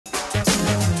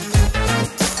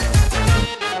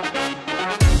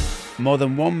More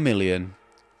than 1 million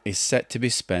is set to be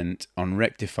spent on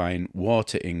rectifying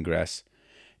water ingress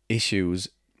issues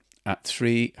at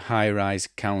 3 high-rise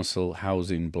council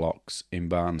housing blocks in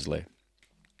Barnsley.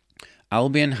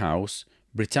 Albion House,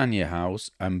 Britannia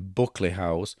House and Buckley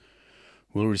House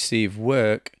will receive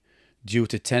work due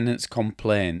to tenants'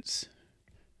 complaints.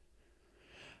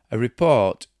 A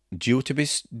report due to be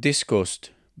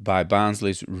discussed by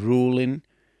Barnsley's ruling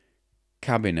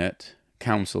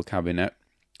council cabinet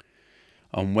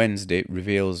on Wednesday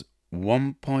reveals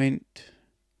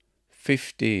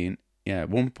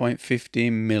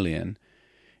 1.15 million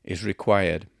is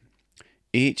required.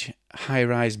 Each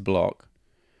high-rise block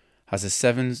has a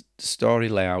 7-storey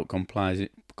layout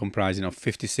comprising of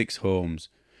 56 homes,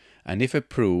 and if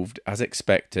approved as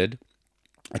expected,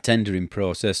 a tendering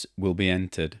process will be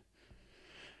entered.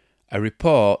 A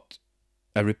report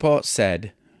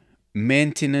said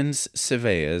maintenance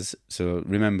surveyors, so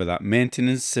remember that,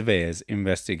 maintenance surveyors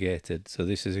investigated, so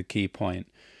this is a key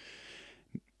point.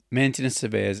 Maintenance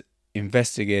surveyors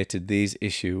investigated these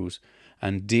issues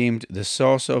and deemed the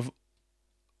source of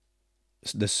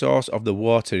the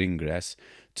water ingress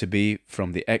to be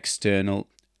from the external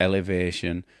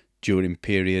elevation during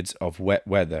periods of wet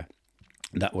weather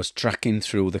that was tracking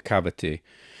through the cavity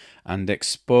and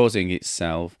exposing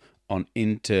itself on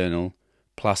internal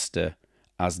plaster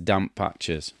as damp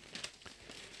patches.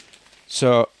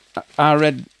 So I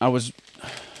was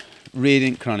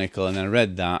reading Chronicle and I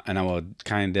read that and I was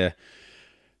kind of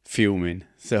fuming.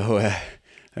 So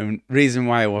the reason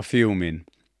why I was fuming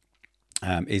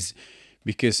is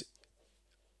because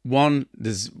one,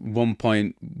 there's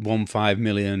 £1.15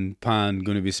 million going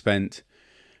to be spent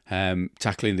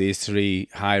tackling these 3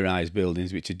 high-rise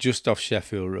buildings, which are just off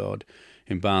Sheffield Road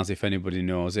in Barnsley, if anybody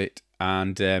knows it.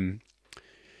 And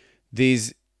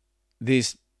these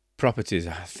properties,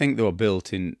 I think they were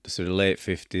built in sort of late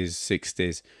 50s,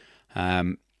 60s.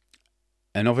 And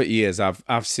over the years,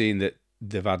 I've seen that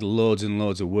they've had loads and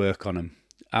loads of work on them,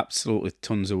 absolutely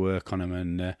tons of work on them,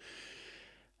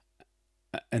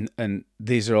 and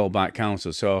these are all by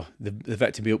council, so they've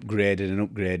had to be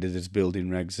upgraded as building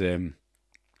regs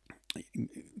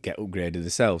get upgraded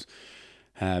themselves.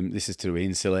 This is through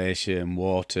insulation,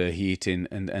 water, heating,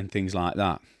 and things like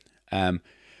that.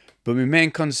 But my main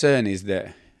concern is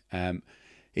that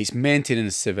it's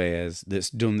maintenance surveyors that's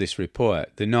done this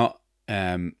report. They're not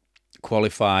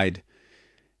qualified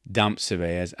damp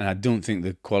surveyors, and I don't think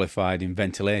they're qualified in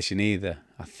ventilation either.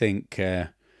 I think,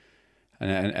 and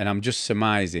I'm just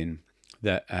surmising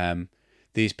that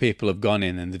these people have gone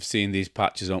in and they've seen these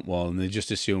patches on wall, and they're just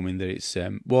assuming that it's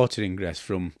water ingress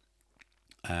from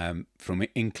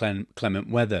inclement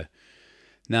weather.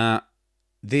 Now,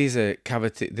 these are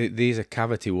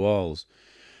cavity walls,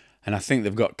 and I think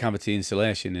they've got cavity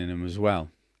insulation in them as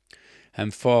well.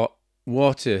 And for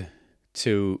water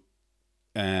to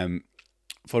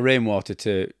for rainwater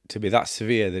to be that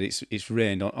severe that it's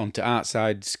rained onto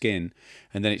outside skin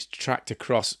and then it's tracked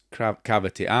across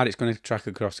cavity, how it's going to track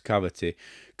across cavity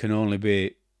can only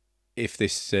be if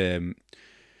this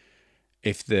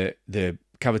if the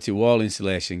cavity wall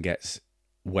insulation gets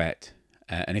wet,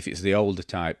 and if it's the older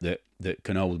type that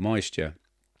can hold moisture.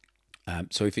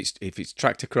 So if it's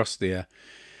tracked across there,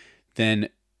 then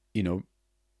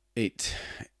it.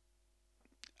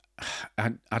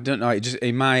 I don't know. It just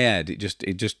in my head, it just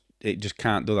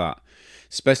can't do that,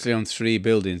 especially on 3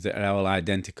 buildings that are all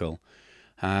identical,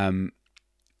 and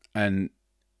I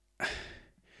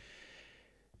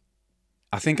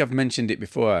think I've mentioned it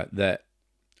before that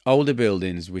older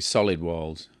buildings with solid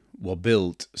walls were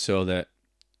built so that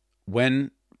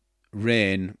when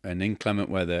rain and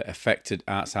inclement weather affected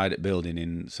outside the building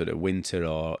in sort of winter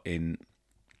or in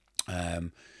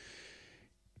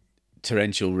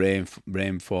torrential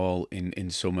rainfall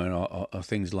in summer or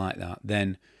things like that,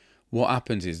 then what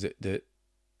happens is that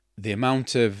the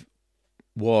amount of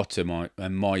water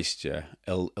and moisture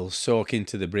will soak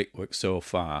into the brickwork so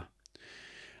far,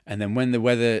 and then when the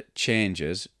weather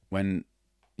changes, when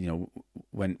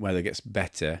weather gets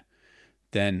better,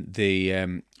 then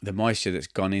the moisture that's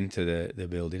gone into the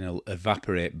building will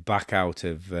evaporate back out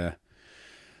of the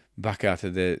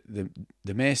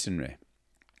masonry.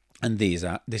 And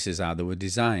this is how they were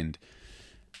designed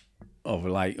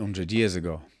over like 100 years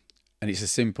ago. And it's a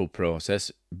simple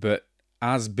process, but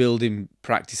as building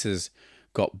practices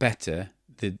got better,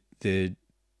 they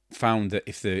found that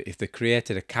if they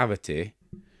created a cavity,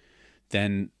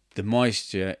 then the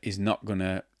moisture is not going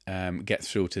to get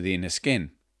through to the inner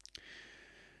skin.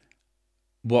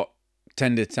 What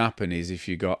tended to happen is if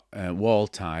you got wall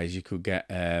ties, you could get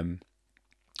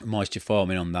moisture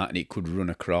forming on that and it could run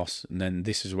across, and then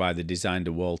this is why they designed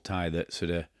a wall tie that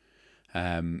sort of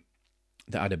that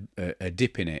had a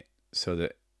dip in it, so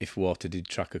that if water did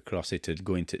track across, it'd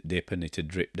go into dip and it'd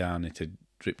drip down into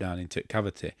the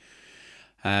cavity.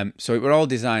 So it were all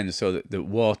designed so that the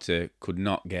water could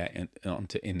not get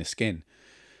in the skin.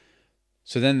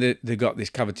 So then they got this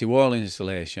cavity wall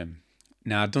insulation.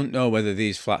 Now I don't know whether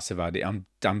these flats have had it. I'm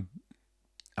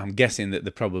guessing that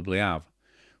they probably have.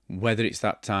 Whether it's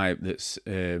that type that's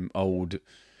old,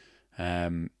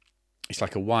 it's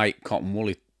like a white cotton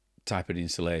woolly type of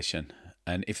insulation,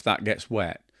 and if that gets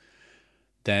wet,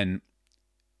 then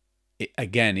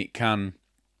it can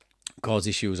cause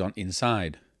issues on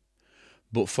inside.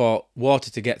 But for water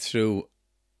to get through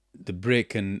the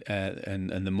brick and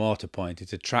the mortar point,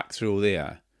 to track through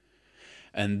there,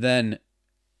 and then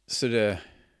sort of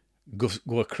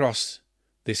go across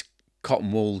this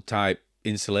cotton wool type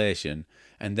insulation,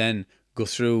 and then go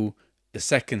through the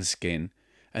second skin,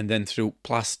 and then through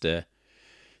plaster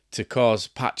to cause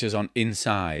patches on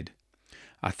inside.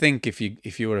 I think if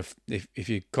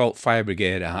you called fire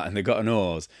brigade out and they got an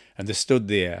hose and they stood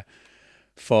there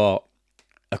for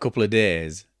a couple of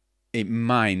days, it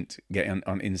might get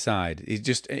on inside. It's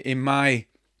just, in my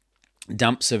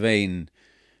damp surveying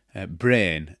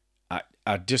brain,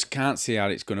 I just can't see how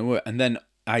it's going to work. And then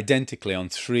identically on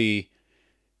 3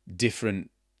 different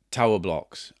tower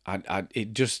blocks,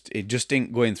 it just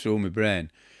ain't going through my brain.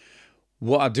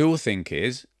 What I do think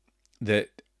is that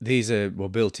these were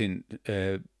built in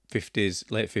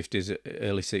 50s, late 50s,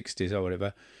 early 60s or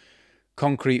whatever,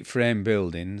 concrete frame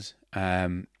buildings,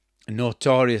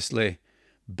 notoriously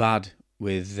bad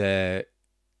with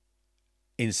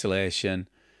insulation,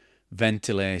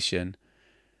 ventilation,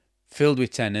 filled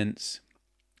with tenants.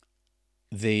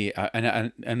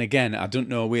 And again, I don't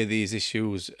know where these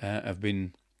issues have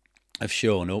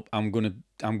shown up. I'm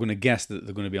gonna guess that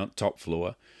they're going to be on top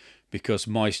floor, because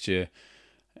moisture,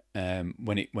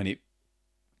 when it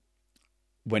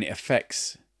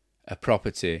affects a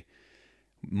property,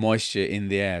 moisture in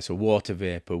the air, so water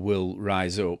vapor, will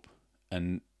rise up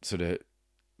and sort of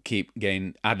keep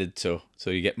getting added to, so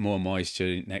you get more moisture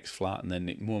in next flat, and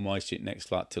then more moisture in next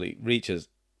flat till it reaches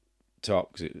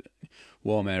top, because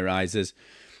warm air rises,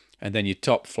 and then your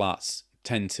top flats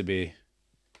tend to be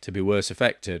worse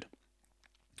affected.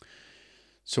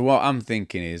 So what I'm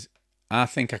thinking is, I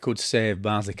think I could save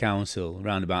Barnsley Council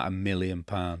around about £1 million.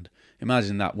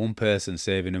 Imagine that, one person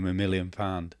saving them £1 million.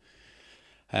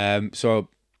 So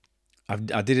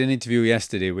I did an interview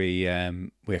yesterday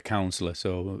with a councillor.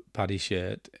 So Paddy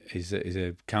Shirt is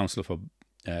a councillor for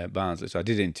Barnsley. So I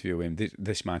did interview him.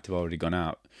 This might have already gone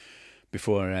out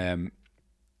before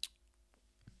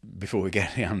we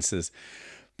get the answers.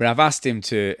 But I've asked him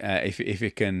to if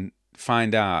he can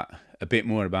find out a bit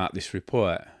more about this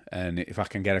report, and if I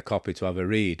can get a copy to have a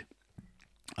read.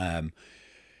 And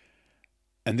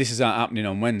this is happening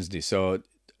on Wednesday, so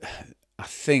I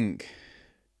think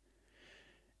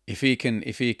if he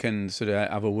can sort of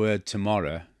have a word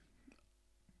tomorrow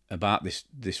about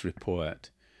this report,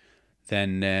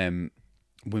 then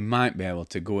we might be able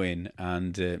to go in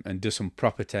and do some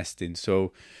proper testing.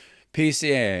 So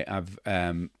PCA have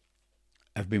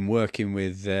been working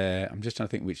with, I'm just trying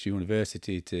to think which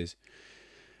university it is.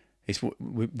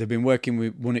 They've been working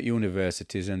with one at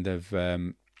universities, and they've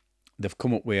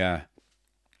come up with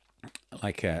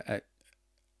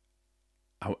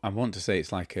I want to say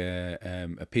it's like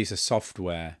a piece of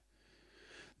software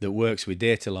that works with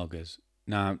data loggers.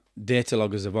 Now, data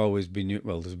loggers have always been,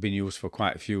 well, they've been used for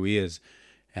quite a few years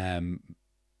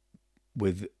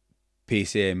with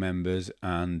PCA members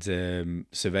and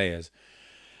surveyors,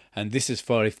 and this is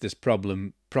for if there's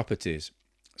problem properties.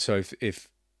 So if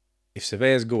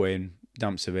surveyors go in,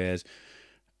 damp surveyors,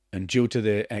 and due to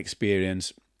the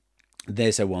experience,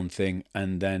 they say one thing,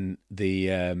 and then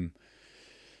the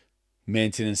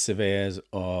maintenance surveyors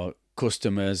or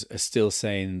customers are still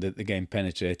saying that they're getting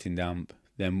penetrating damp,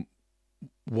 then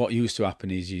what used to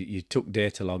happen is you took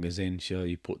data loggers in, so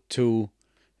you put 2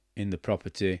 in the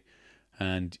property,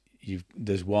 and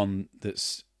there's one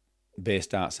that's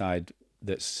based outside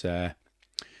that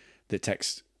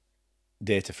takes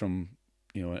data from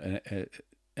an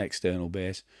external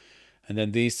base, and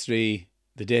then these 3,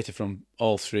 the data from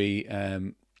all 3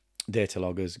 data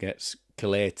loggers gets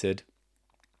collated,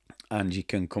 and you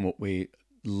can come up with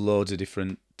loads of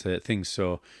different things.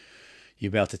 So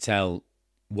you'll be able to tell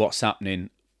what's happening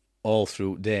all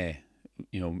through day.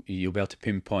 You'll be able to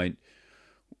pinpoint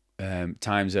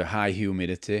times of high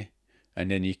humidity, and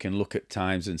then you can look at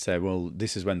times and say, well,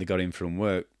 this is when they got in from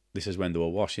work, this is when they were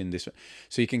washing this.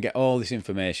 So you can get all this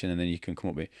information, and then you can come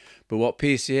up with. But what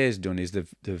PCA has done is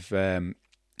they've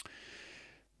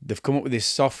come up with this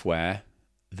software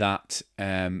that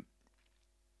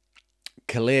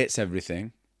collates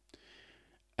everything,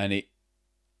 and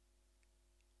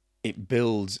it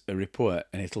builds a report,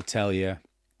 and it'll tell you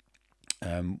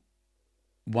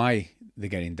why they're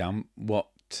getting damp,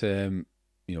 what's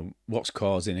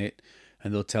causing it,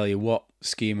 and they'll tell you what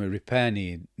scheme of repair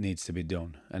needs to be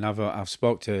done. And I've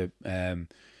spoke to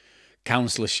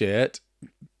Councillor Shirt,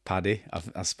 Paddy.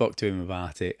 I spoke to him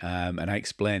about it, and I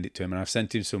explained it to him, and I've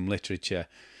sent him some literature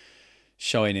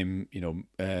showing him,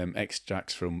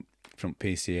 extracts from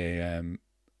PCA,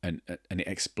 and it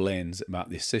explains about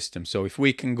this system. So if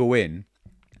we can go in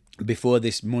before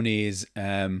this money is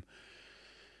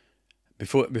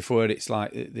before it's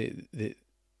like the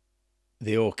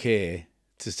okay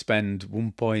to spend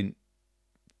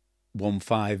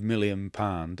 £1.15 million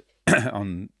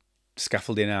on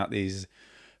scaffolding out these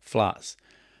flats,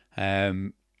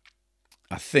 I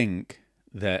think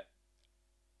that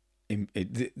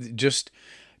just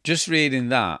reading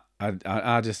that,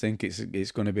 I just think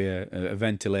it's going to be a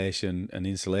ventilation and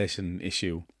insulation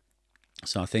issue.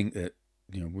 So I think that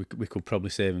we could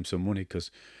probably save them some money, because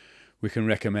we can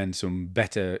recommend some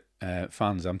better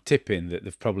fans. I'm tipping that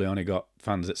they've probably only got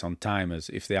fans that's on timers,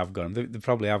 if they have got them. They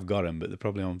probably have got them, but they're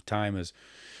probably on timers.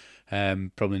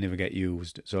 Probably never get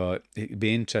used. So it'd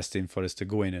be interesting for us to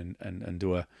go in and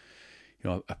do a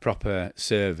proper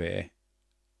survey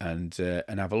and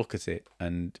have a look at it.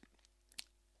 And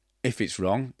if it's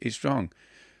wrong, it's wrong.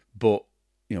 But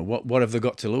what have they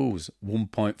got to lose?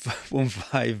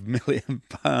 £1.15 million.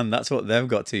 That's what they've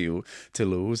got to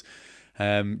lose.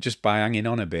 Just by hanging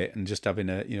on a bit and just having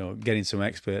getting some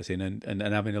experts in and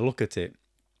having a look at it.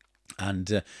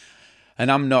 And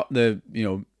I'm not the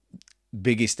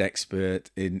biggest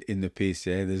expert in the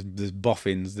PCA. There's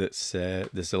boffins that's a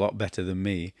lot better than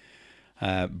me.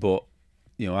 But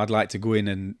I'd like to go in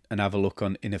and have a look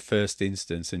in a first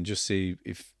instance and just see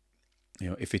if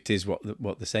it is what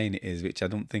they're saying it is, which I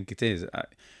don't think it is.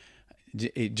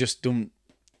 It just don't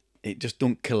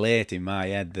collate in my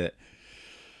head that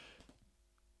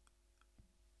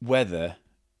whether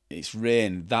it's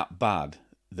rained that bad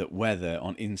that weather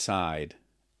on inside,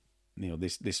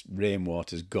 this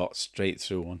rainwater's got straight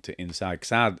through onto inside.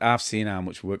 Because I've seen how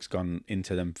much work's gone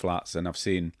into them flats, and I've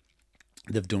seen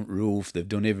they've done roof, they've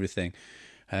done everything.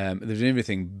 They've done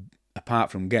everything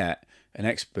apart from get an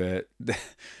expert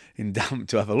in damp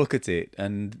to have a look at it,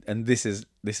 and this is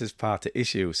part of the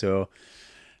issue. So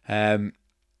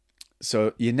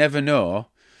you never know.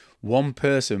 One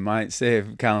person might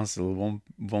save council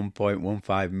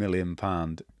 £1.15 million.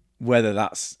 Whether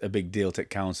that's a big deal to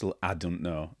council, I don't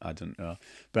know.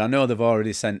 But I know they've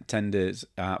already sent tenders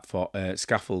out for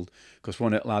scaffold, because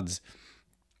one of the lads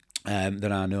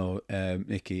that I know,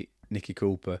 Nicky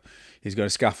Cooper, he's got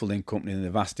a scaffolding company, and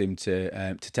they've asked him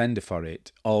to tender for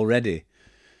it already.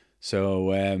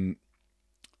 So I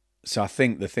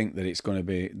think they think that it's going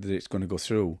to go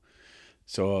through.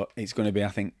 So it's going to be, I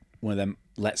think, one of them.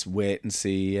 Let's wait and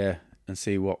see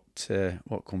what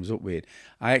comes up with.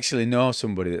 I actually know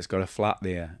somebody that's got a flat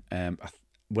there.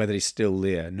 Whether he's still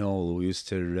there, Noel, who used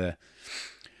to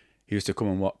come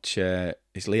and watch.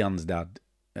 It's Leon's dad,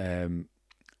 and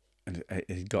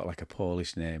he's got like a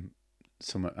Polish name,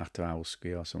 something after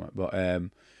Auski or something. But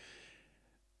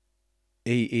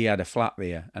he had a flat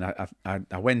there, and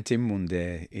I went in one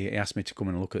day. He asked me to come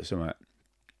and look at something.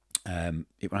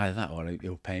 It was either that or he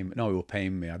was paying me. No, he was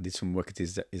paying me. I did some work at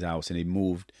his house, and he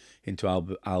moved into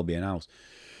Albion House.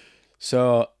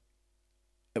 So,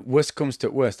 worst comes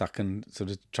to worst, I can sort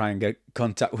of try and get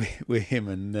contact with him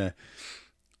and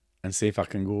see if I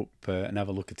can go up and have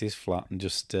a look at his flat and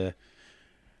just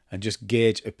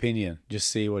gauge opinion,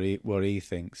 just see what he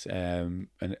thinks, and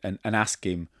ask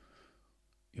him,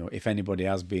 if anybody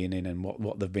has been in and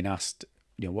what they've been asked,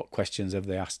 what questions have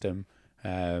they asked him.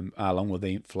 How long were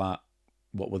they in flat?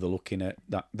 What were they looking at?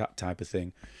 That type of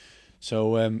thing.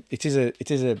 So it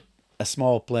is a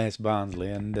small place, Barnsley,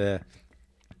 and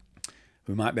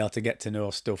we might be able to get to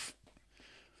know stuff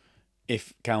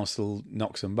if council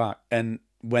knocks them back, and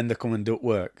when they come and do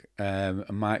work, I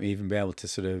might even be able to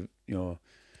sort of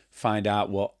find out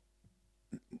what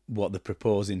they're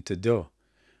proposing to do,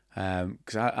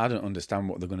 because I don't understand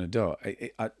what they're going to do.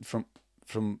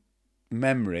 From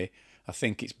memory, I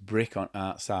think it's brick on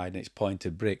outside, and it's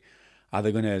pointed brick. Are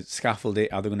they going to scaffold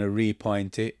it? Are they going to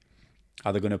repoint it?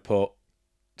 Are they going to put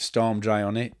storm dry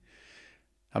on it?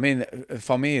 I mean,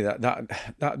 for me,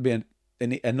 that'd be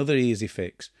another easy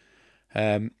fix.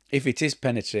 If it is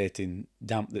penetrating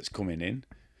damp that's coming in,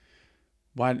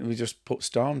 why don't we just put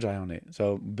storm dry on it?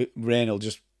 So rain will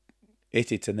just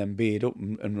hit it and then bead up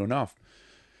and run off.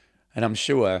 And I'm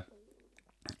sure.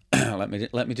 Let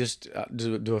me just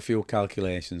do a few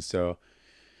calculations. So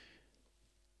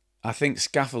I think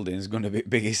scaffolding is going to be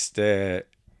biggest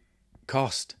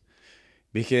cost,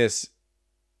 because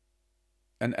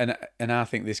and I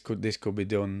think this could be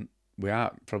done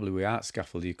without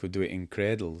scaffold. You could do it in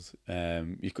cradles.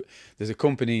 You could. There's a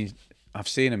company I've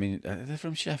seen. I mean, they're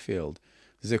from Sheffield.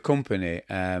 There's a company,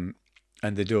 and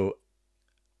they do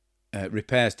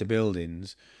repairs to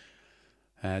buildings,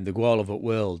 and they go all over the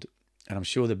world, and I'm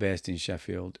sure they're based in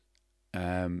Sheffield.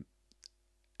 And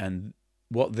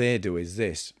what they do is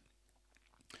this.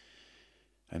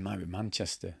 It might be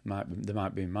Manchester. They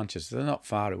might be in Manchester. They're not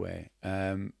far away.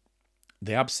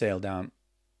 They abseil down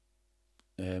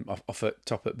off at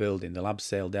top of the building. They'll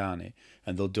abseil down it,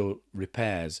 and they'll do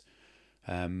repairs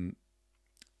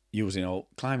using all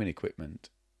climbing equipment.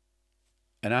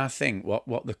 And I think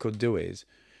what they could do is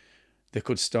they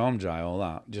could storm dry all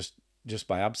that just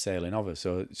by abseiling over.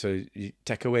 So you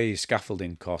take away your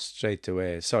scaffolding costs straight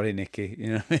away. Sorry,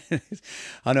 Nicky.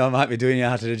 I know I might be doing you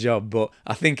out of the job, but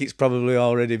I think it's probably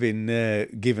already been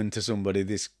given to somebody,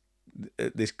 this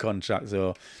contract.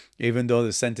 So even though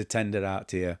they sent a tender out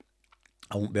to you,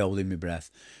 I won't be holding my breath.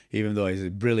 Even though he's a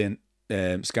brilliant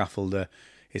scaffolder,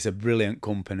 it's a brilliant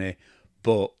company,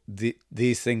 but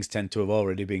these things tend to have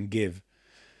already been give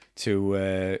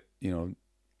to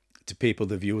to people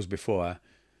they've used before,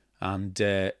 and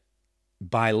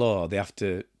by law they have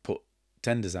to put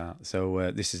tenders out.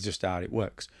 So this is just how it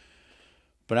works.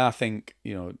 But I think,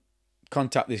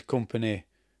 contact this company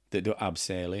that do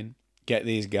abseiling, get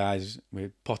these guys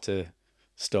with Potter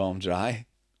storm dry,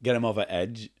 get them over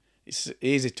edge. It's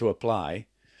easy to apply,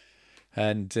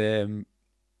 and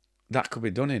that could be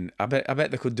done in. I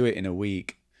bet they could do it in a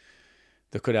week.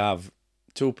 They could have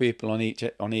 2 people on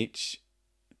each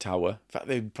tower. In fact,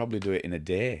 they'd probably do it in a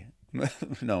day.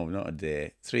 No, not a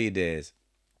day. 3 days.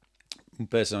 1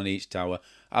 person on each tower.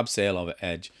 Abseil over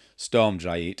edge. Storm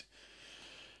dry it.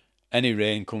 Any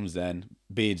rain comes then,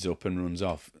 beads up and runs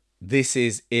off. This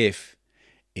is if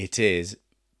it is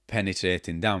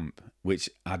penetrating damp, which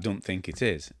I don't think it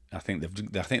is. I think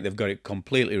they've got it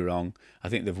completely wrong. I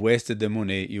think they've wasted their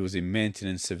money using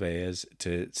maintenance surveyors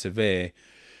to survey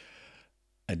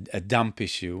a damp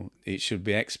issue. It should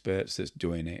be experts that's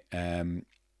doing it. And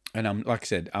like I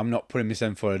said, I'm not putting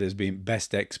myself forward as being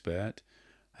best expert,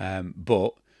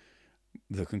 but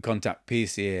they can contact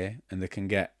PCA and they can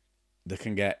get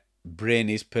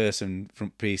brainiest person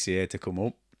from PCA to come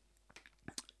up.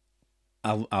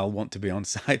 I'll want to be on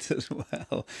site as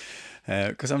well,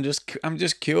 because I'm just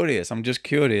curious. I'm just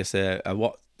curious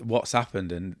what's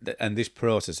happened and this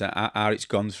process, how it's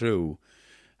gone through,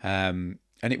 and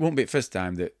it won't be the first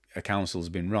time that a council's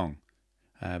been wrong,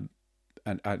 and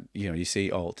you see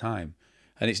it all the time,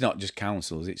 and it's not just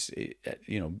councils. It's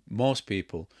most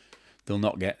people, they'll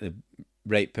not get the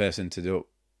right person to do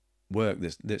work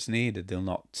that's needed. They'll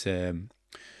not.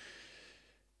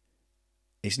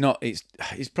 It's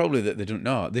probably that they don't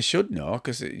know. They should know,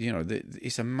 because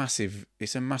it's a massive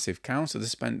council.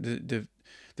 They're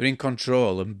in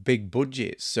control and big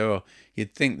budgets, so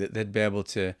you'd think that they'd be able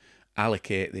to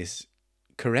allocate this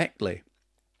correctly.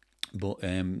 But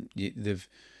they've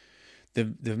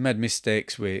made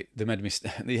mistakes with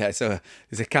yeah. So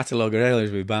there's a catalogue of errors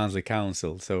with Barnsley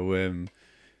Council. So one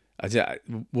of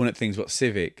the things what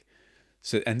Civic.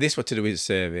 So, and this was to do with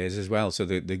surveys as well. So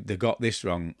they got this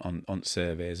wrong on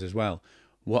surveys as well.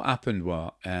 What happened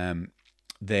was, in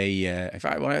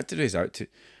fact, what I had to do is I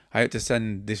had to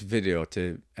send this video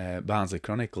to Barnsley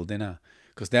Chronicle, didn't I?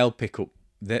 Because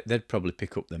they'd probably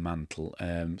pick up the mantle.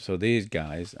 So these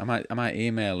guys, I might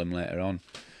email them later on,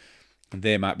 and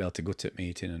they might be able to go to a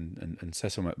meeting and say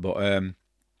something. But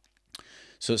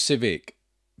so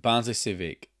Barnsley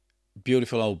Civic,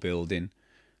 beautiful old building.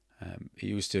 It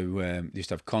used to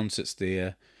have concerts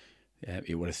there.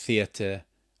 It was a theatre.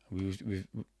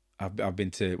 I've been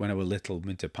to, when I was little,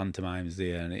 been to pantomimes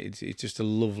there, and it's just a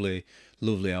lovely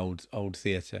old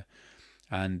theatre.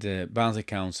 And Barnsley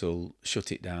Council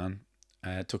shut it down,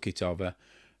 took it over,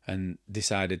 and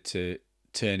decided to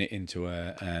turn it into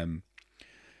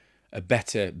a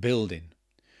better building.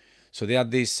 So they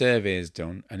had these surveys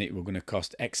done, and it was going to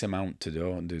cost X amount to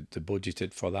do, and they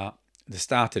budgeted for that. They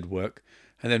started work,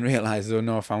 and then realised there were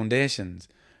no foundations.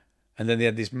 And then they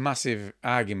had this massive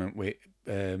argument with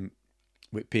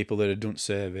people that had done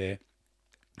survey,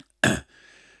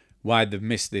 why they've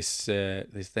missed this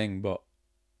thing. But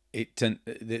they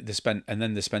spent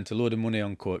a load of money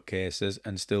on court cases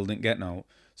and still didn't get no.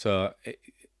 So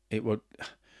it was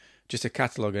just a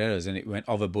catalogue of errors, and it went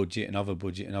over budget and over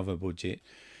budget and over budget.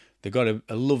 They got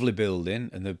a lovely building,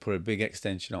 and they put a big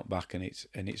extension up back, and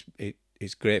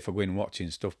it's great for going and watching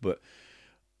stuff, but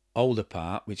older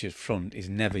part, which is front, is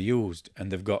never used, and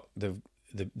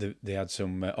they had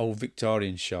some old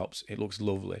Victorian shops. It looks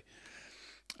lovely,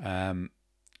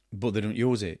 but they don't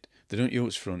use it. They don't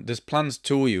use front. There's plans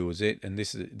to use it, and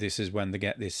this is when they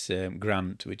get this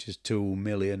grant, which is 2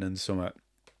 million and something.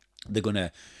 They're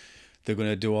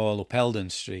gonna do all up Eldon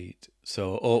Street.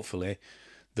 So hopefully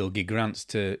they'll give grants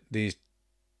to these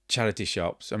charity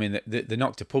shops. I mean, they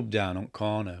knocked a pub down on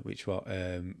corner, which was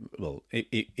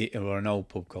it was an old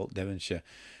pub called Devonshire,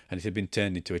 and it had been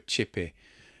turned into a chippy.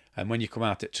 And when you come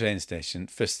out at train station,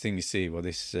 first thing you see was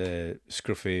this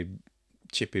scruffy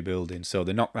chippy building. So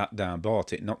they knocked that down,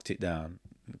 bought it, knocked it down.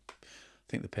 I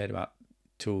think they paid about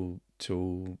two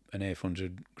and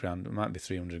 800 grand. It might be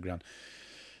 300 grand.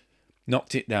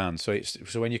 Knocked it down. So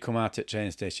when you come out at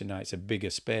train station now, it's a bigger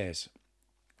space.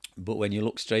 But when you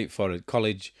look straight forward,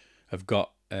 college have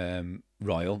got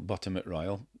Royal, bottom at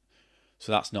Royal,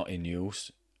 so that's not in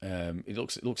use. It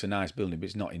looks a nice building, but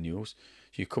it's not in use.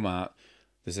 You come out,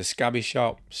 there's a scabby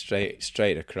shop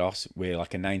straight across with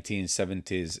like a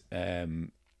 1970s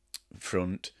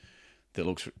front that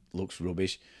looks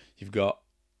rubbish. You've got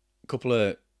a couple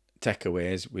of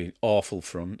takeaways with awful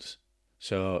fronts.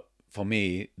 So for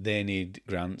me, they need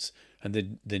grants, and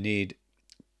they need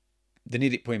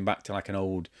it putting back to like an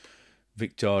old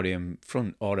Victorian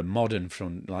front or a modern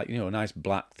front, like, you know, a nice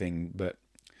black thing, but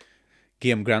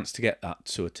give them grants to get that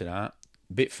sorted out.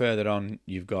 A bit further on,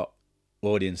 you've got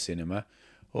Odeon Cinema.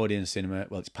 Odeon Cinema,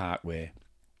 well, it's Parkway,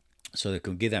 so they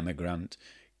can give them a grant,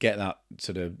 get that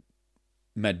sort of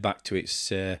made back to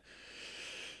its I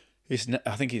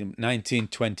think it's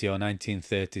 1920 or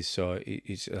 1930s, so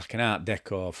it's like an Art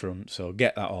Deco front, so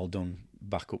get that all done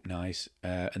back up nice.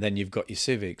 And then you've got your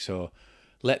Civic, so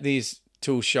let these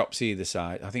 2 shops either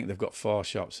side, I think they've got 4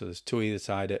 shops, so there's 2 either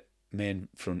side at main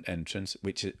front entrance,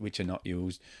 which are not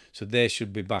used, so they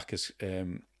should be back as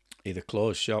either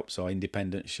closed shops or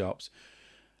independent shops.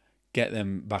 Get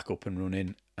them back up and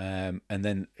running, and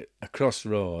then across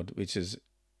road, which is,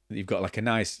 you've got like a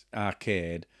nice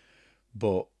arcade,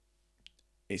 but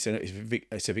it's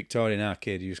a Victorian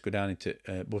arcade. You just go down into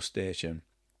a bus station,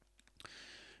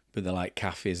 but they're like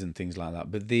cafes and things like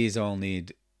that. But these all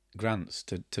need grants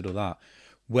to do that.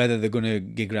 Whether they're going to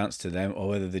give grants to them or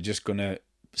whether they're just going to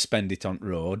spend it on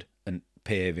road and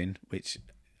paving, which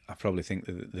I probably think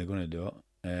that they're going to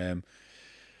do.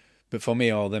 But for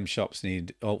me, all them shops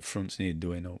all fronts need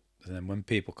doing up. And then when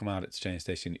people come out at the train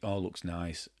station, it all looks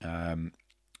nice.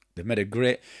 They've made a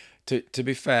great... To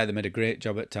be fair, they made a great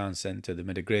job at town centre. They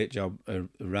made a great job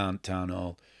around town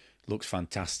hall. Looks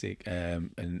fantastic.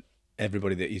 And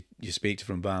everybody that you speak to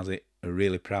from Barnsley are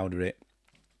really proud of it.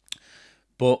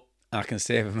 But I can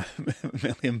save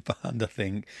 £1 million, I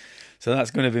think. So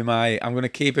that's going to be I'm going to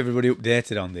keep everybody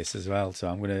updated on this as well. So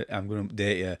I'm going to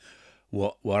update you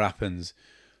what happens.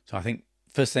 So I think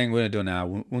first thing we're going to do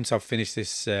now, once I've finished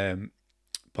this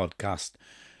podcast,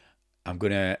 I'm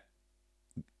going to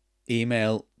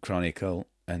email Chronicle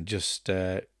and just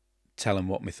tell them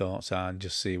what my thoughts are and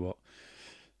just see what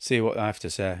I have to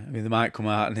say. I mean, they might come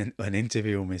out and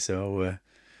interview me, so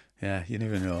yeah, you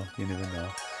never know.